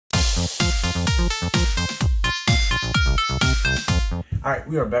Alright,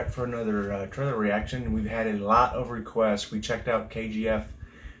 we are back for another trailer reaction. We've had a lot of requests. We checked out KGF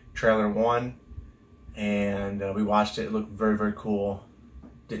trailer 1 and we watched it. It looked very, very cool.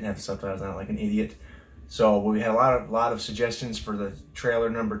 Didn't have the subtitles on it like an idiot. So we had a lot of suggestions for the trailer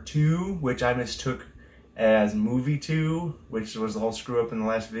number 2, which I mistook as movie 2, which was the whole screw up in the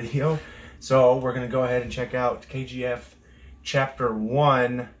last video. So we're going to go ahead and check out KGF Chapter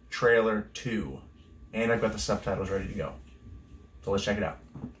 1 Trailer 2. And I've got the subtitles ready to go. So let's check it out.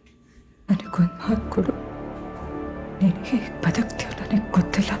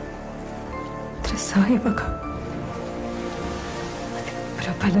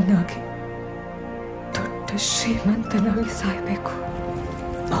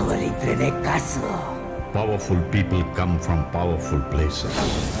 Powerful people come from powerful places.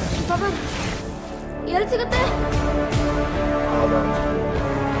 Papa, ಎಲ್ಲಿ ಸಿಗುತ್ತೆ?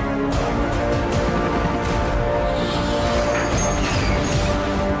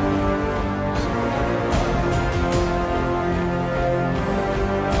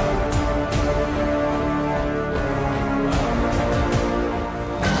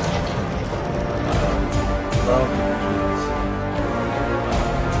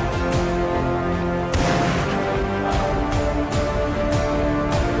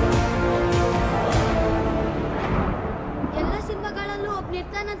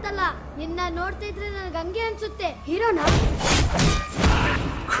 ನಿನ್ನ ನೋಡ್ತಾ ಇದ್ರೆ ನನಗೆ ಹಂಗೆ ಅನ್ಸುತ್ತೆ ಹೀರೋನಾ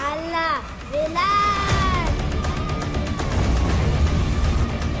ಅಲ್ಲ villain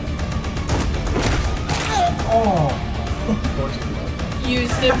Oh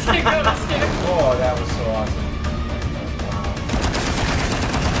used him to go upstairs. Oh, that was so awesome.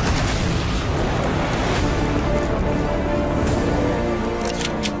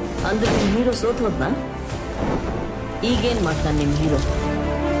 ಅಂದ್ರೆ ನಿಮ್ಮ ಹೀರೋ ಸೋತು ಹೋದ್ನಾ ಈಗೇನ್ ಮಾಡ್ತಾನೆ ನಿಮ್ಮ ಹೀರೋ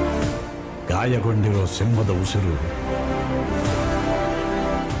ಗಾಯಗೊಂಡಿರೋ ಸಿಂಹದ ಉಸಿರು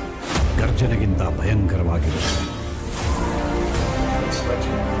ಗರ್ಜನೆಗಿಂತ ಭಯಂಕರವಾಗಿರುತ್ತೆ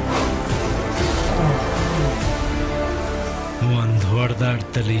ಒಂದು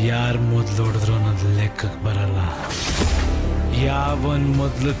ಹೊಡೆದಾಟದಲ್ಲಿ ಯಾರು ಮೊದಲು ಹೊಡೆದ್ರು ಅನ್ನೋದು ಲೆಕ್ಕಕ್ಕೆ ಬರಲ್ಲ ಯಾವನ್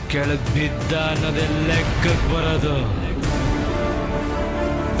ಮೊದಲು ಕೆಳಗೆ ಬಿದ್ದ ಅನ್ನೋದೇ ಲೆಕ್ಕಕ್ಕೆ ಬರೋದು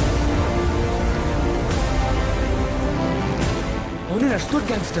ಅವನೇ ಅಷ್ಟು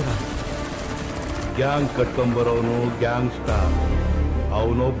gangster gang ಕಟ್ಕೊಂಬರೋನು gang star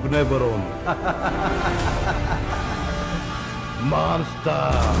ಅವನೊಬ್ಬನೇ ಬರೋನು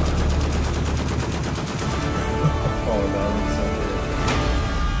monster Oh, that looks so good.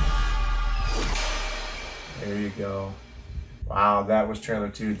 There you go. Wow, that was trailer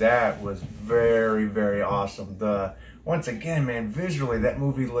 2. That was very, very awesome. Once again, man, visually that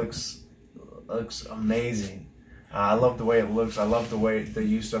movie looks amazing. I love the way it looks. I love the way the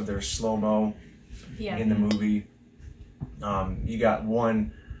use of their slow-mo in the movie. You got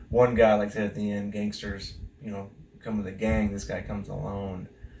one guy, like I said at the end, gangsters, you know, come with a gang. This guy comes alone.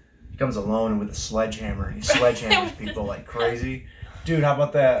 He comes alone with a sledgehammer. He sledgehammers people like crazy. Dude, how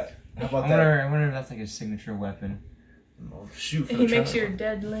about that? I wonder if that's like his signature weapon. Oh, shoot for He makes your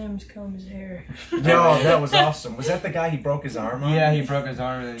dead limbs comb his hair. No, that was awesome. Was that the guy he broke his arm on? Yeah, he broke his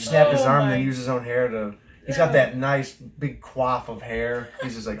arm. And snapped his arm and then used his own hair to... He's got that nice big coif of hair.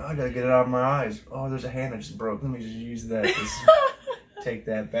 He's just like, oh, I gotta get it out of my eyes. Oh, there's a hand I just broke. Let me just use that. Just take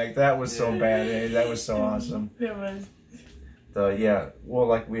that back. That was so bad. Eh? That was so awesome. It was. Well,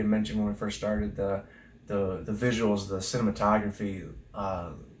 like we had mentioned when we first started, the visuals, the cinematography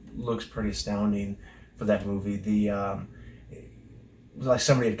looks pretty astounding for that movie. Like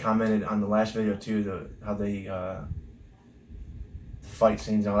somebody had commented on the last video too, how they fight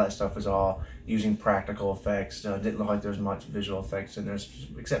scenes and all that stuff was all using practical effects. Didn't look like there was much visual effects in there,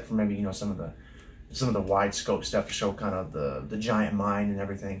 except for maybe some of the wide scope stuff to show kind of the giant mine and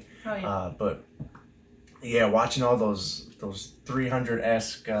everything. Oh, yeah. But yeah, watching all those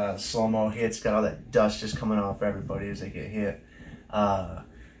 300-esque slow-mo hits, got all that dust just coming off everybody as they get hit.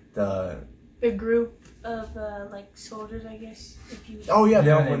 The group of like soldiers, I guess. If you Oh yeah, they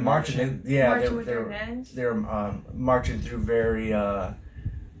all went went marching. marching with their vans. They're marching through very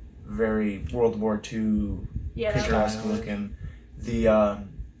World War II picturesque looking. The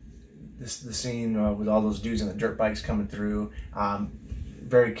scene with all those dudes on the dirt bikes coming through.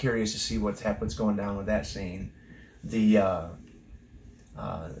 Very curious to see what's going down with that scene. At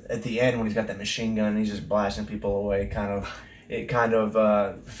the end when he's got that machine gun and he's just blasting people away, it kind of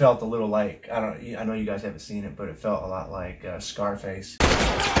felt a little like, I know you guys haven't seen it, but it felt a lot like Scarface.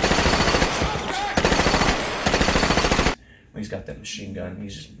 When he's got that machine gun,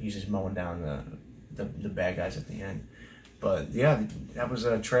 he's just mowing down the bad guys at the end. But yeah, that was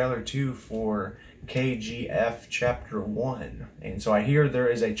a trailer 2 for KGF Chapter 1. And so I hear there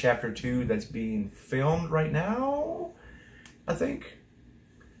is a Chapter 2 that's being filmed right now, I think.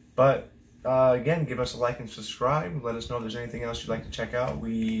 But again, give us a like and subscribe. Let us know if there's anything else you'd like to check out.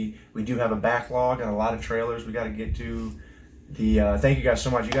 We do have a backlog and a lot of trailers we got to get to. Thank you guys so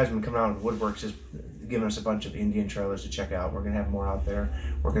much. You guys have been coming out of the woodworks, just giving us a bunch of Indian trailers to check out. We're gonna have more out there.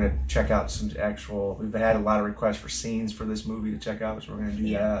 We're gonna check out some actual. We've had a lot of requests for scenes for this movie to check out, so we're gonna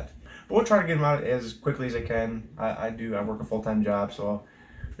do that. But we'll try to get them out as quickly as I can. I work a full-time job, so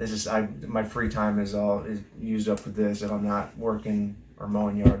this is my free time is used up with this if I'm not working or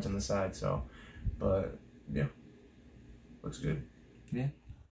mowing yards on the side. So, but yeah, looks good. Yeah.